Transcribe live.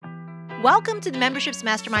Welcome to the Memberships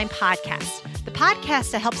Mastermind podcast, the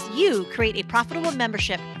podcast that helps you create a profitable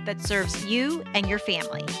membership that serves you and your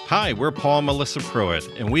family. Hi, we're Paul and Melissa Pruitt,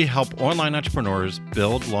 and we help online entrepreneurs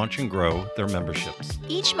build, launch, and grow their memberships.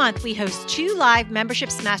 Each month, we host 2 live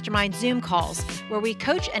Memberships Mastermind Zoom calls where we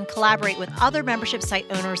coach and collaborate with other membership site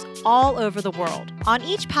owners all over the world. On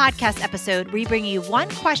each podcast episode, we bring you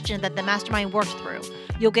one question that the mastermind worked through.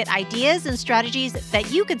 You'll get ideas and strategies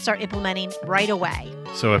that you can start implementing right away.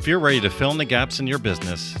 So if you're ready to fill in the gaps in your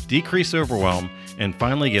business, decrease overwhelm, and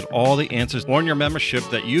finally get all the answers on your membership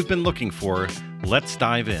that you've been looking for, let's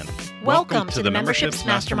dive in. Welcome to the Memberships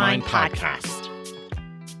Mastermind podcast.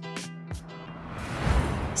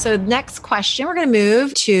 So next question, we're going to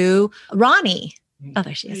move to Ronnie. Oh,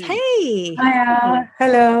 there she is. Hey. Hi.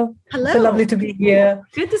 Hello. Hello. So lovely to be here.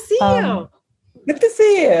 Good to see you. Good to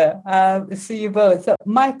see you. See you both. So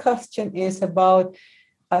my question is about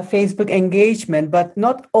Facebook engagement, but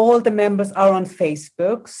not all the members are on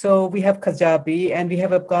Facebook. So we have Kajabi and we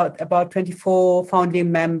have about 24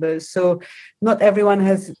 founding members. So not everyone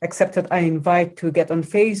has accepted our invite to get on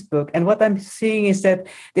Facebook. And what I'm seeing is that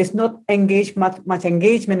there's not much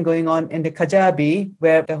engagement going on in the Kajabi,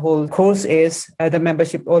 where the whole course is, the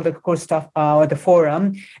membership, all the course stuff, or the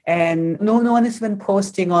forum. And no one is even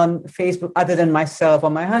posting on Facebook other than myself or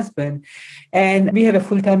my husband. And we have a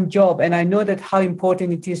full-time job. And I know that how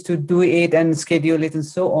important it is to do it and schedule it and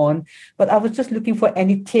so on. But I was just looking for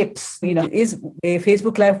any tips. Is a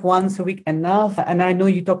Facebook Live once a week enough? And I know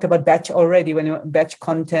you talked about batch already, when you batch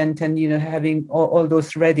content and, having all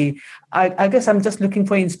those ready. I guess I'm just looking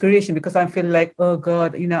for inspiration because I feel like, oh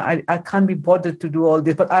God, I can't be bothered to do all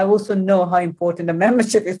this. But I also know how important the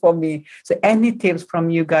membership is for me. So any tips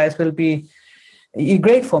from you guys will be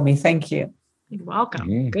great for me. Thank you. You're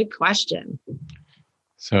welcome. Good question.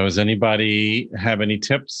 So does anybody have any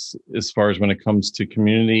tips as far as when it comes to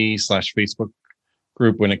community/Facebook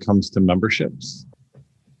group when it comes to memberships?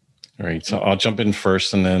 All right, so I'll jump in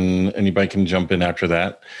first and then anybody can jump in after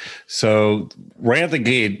that. So right at the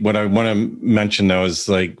gate, what I want to mention though is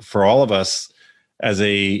like for all of us as an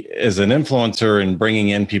influencer and bringing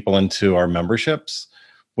in people into our memberships,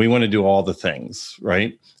 we want to do all the things,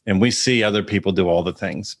 right? And we see other people do all the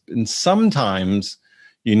things. And sometimes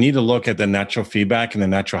you need to look at the natural feedback and the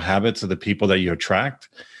natural habits of the people that you attract,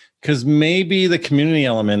 because maybe the community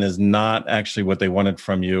element is not actually what they wanted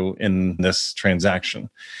from you in this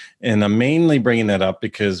transaction. And I'm mainly bringing that up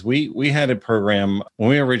because we had a program when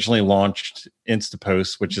we originally launched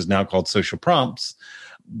Instapost, which is now called Social Prompts.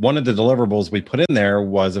 One of the deliverables we put in there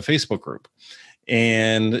was a Facebook group.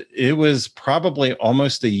 And it was probably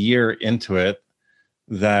almost a year into it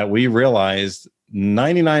that we realized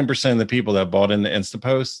 99% of the people that bought into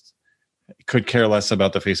Instapost could care less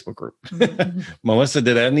about the Facebook group. Mm-hmm. Melissa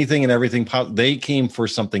did anything and everything. They came for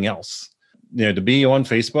something else. To be on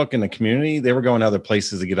Facebook in the community, they were going other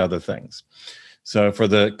places to get other things. So for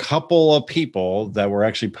the couple of people that were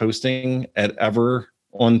actually posting at Ever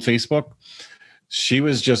on Facebook, she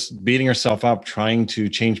was just beating herself up trying to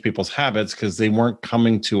change people's habits because they weren't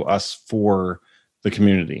coming to us for the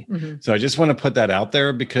community. Mm-hmm. So I just want to put that out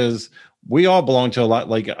there because we all belong to a lot.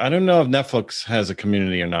 Like, I don't know if Netflix has a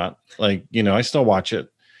community or not. Like, I still watch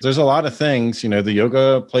it. There's a lot of things, the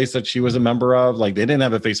yoga place that she was a member of, like they didn't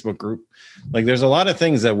have a Facebook group. Like there's a lot of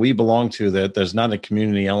things that we belong to that there's not a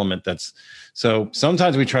community element so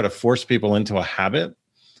sometimes we try to force people into a habit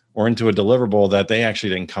or into a deliverable that they actually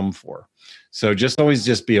didn't come for. So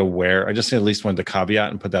always be aware. I just at least wanted to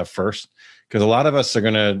caveat and put that first, because a lot of us are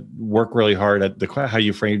going to work really hard at how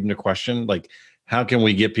you frame the question. Like, how can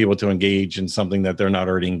we get people to engage in something that they're not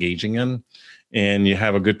already engaging in? And you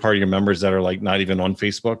have a good part of your members that are like not even on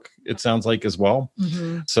Facebook, it sounds like as well.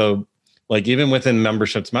 Mm-hmm. So like even within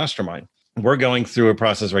Memberships Mastermind, we're going through a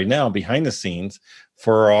process right now behind the scenes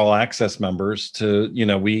for our all access members to,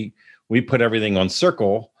 we put everything on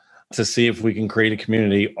Circle to see if we can create a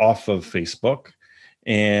community off of Facebook.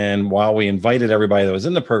 And while we invited everybody that was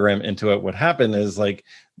in the program into it, what happened is like,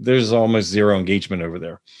 there's almost zero engagement over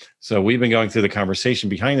there. So we've been going through the conversation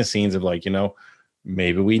behind the scenes of like,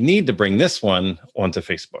 maybe we need to bring this one onto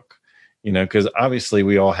Facebook, because obviously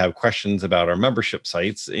we all have questions about our membership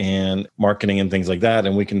sites and marketing and things like that.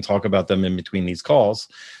 And we can talk about them in between these calls.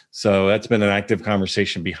 So that's been an active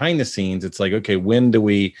conversation behind the scenes. It's like, okay, when do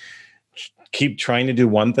we keep trying to do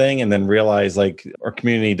one thing and then realize like our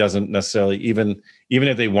community doesn't necessarily, even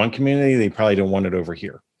if they want community, they probably don't want it over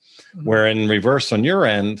here. Mm-hmm. Where in reverse on your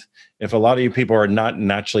end, if a lot of you people are not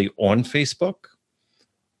naturally on Facebook,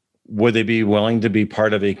 would they be willing to be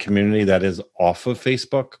part of a community that is off of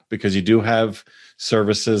Facebook? Because you do have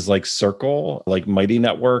services like Circle, like Mighty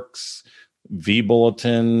Networks,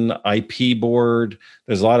 vBulletin, IP board.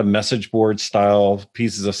 There's a lot of message board style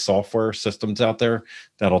pieces of software systems out there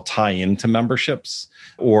that'll tie into memberships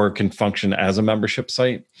or can function as a membership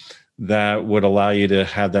site that would allow you to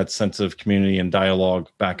have that sense of community and dialogue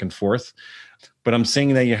back and forth. But I'm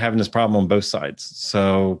seeing that you're having this problem on both sides.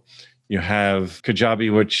 So you have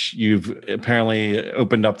Kajabi, which you've apparently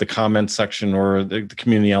opened up the comment section or the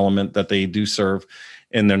community element that they do serve,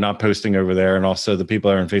 and they're not posting over there. And also the people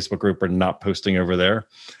that are in Facebook group are not posting over there.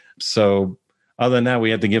 So other than that, we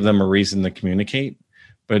have to give them a reason to communicate.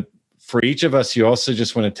 But for each of us, you also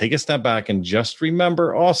just want to take a step back and just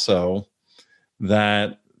remember also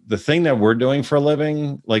that the thing that we're doing for a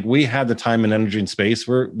living, like we have the time and energy and space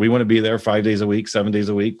where we want to be there 5 days a week, 7 days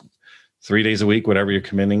a week, 3 days a week, whatever you're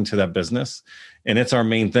committing to that business. And it's our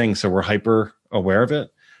main thing. So we're hyper aware of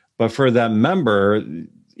it. But for that member,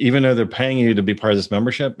 even though they're paying you to be part of this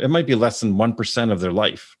membership, it might be less than 1% of their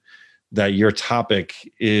life that your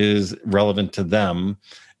topic is relevant to them.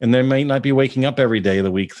 And they might not be waking up every day of the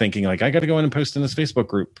week thinking like, I got to go in and post in this Facebook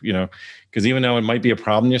group, because even though it might be a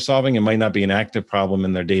problem you're solving, it might not be an active problem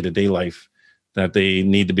in their day-to-day life that they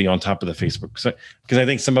need to be on top of the Facebook. So, because I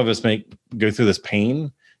think some of us may go through this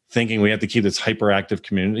pain thinking we have to keep this hyperactive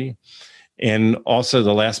community. And also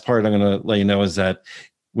the last part I'm going to let you know is that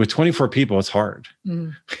with 24 people, it's hard.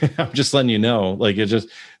 I'm just letting you know, like it just,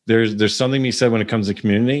 there's something you said when it comes to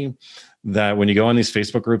community that when you go on these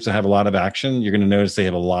Facebook groups that have a lot of action, you're going to notice they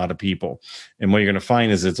have a lot of people. And what you're going to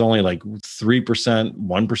find is it's only like 3%,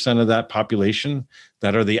 1% of that population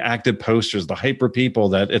that are the active posters, the hyper people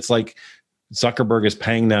that it's like Zuckerberg is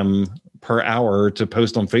paying them per hour to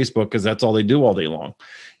post on Facebook because that's all they do all day long.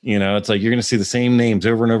 It's like you're going to see the same names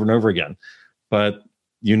over and over and over again, but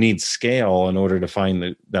you need scale in order to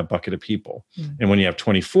find that bucket of people. And when you have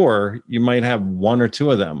 24, you might have one or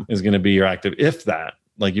two of them is going to be your active, if that.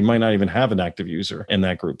 Like you might not even have an active user in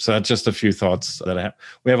that group. So that's just a few thoughts that I have.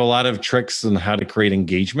 We have a lot of tricks on how to create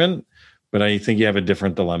engagement, but I think you have a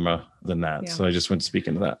different dilemma than that. Yeah. So I just want to speak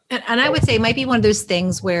into that. And I would say it might be one of those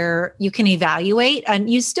things where you can evaluate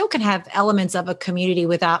and you still can have elements of a community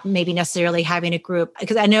without maybe necessarily having a group.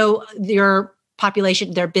 Because I know your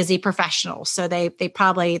population, they're busy professionals. So they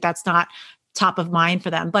probably, that's not top of mind for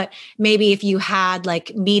them. But maybe if you had like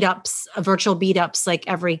meetups, virtual meetups, like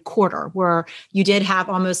every quarter where you did have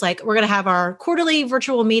almost like, we're going to have our quarterly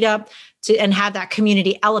virtual meetup and have that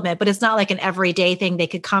community element, but it's not like an everyday thing. They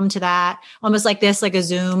could come to that almost like this, like a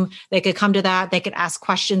Zoom. They could come to that. They could ask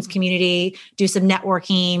questions, community, do some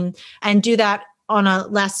networking and do that on a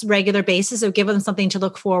less regular basis. So give them something to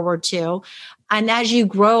look forward to. And as you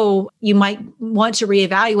grow, you might want to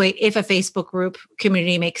reevaluate if a Facebook group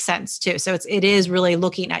community makes sense too. So it is really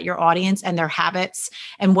looking at your audience and their habits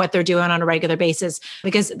and what they're doing on a regular basis,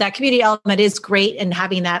 because that community element is great and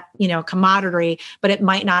having that, camaraderie, but it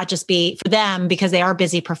might not just be for them because they are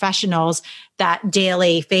busy professionals. That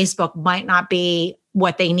daily Facebook might not be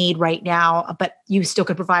what they need right now, but you still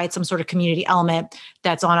could provide some sort of community element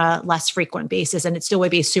that's on a less frequent basis. And it still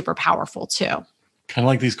would be super powerful too. Kind of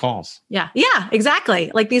like these calls. Yeah, exactly.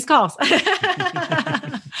 Like these calls.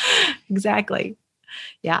 Exactly.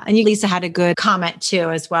 Yeah. And Lisa had a good comment too,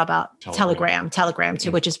 as well about Telegram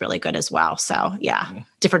too, which is really good as well. So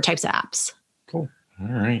different types of apps. Cool. All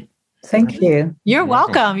right. Thank you. You're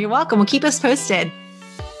welcome. You're welcome. We'll keep us posted.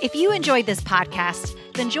 If you enjoyed this podcast,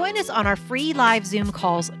 then join us on our free live Zoom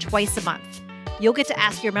calls twice a month. You'll get to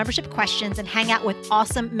ask your membership questions and hang out with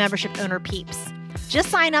awesome membership owner peeps. Just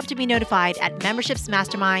sign up to be notified at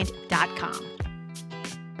membershipsmastermind.com.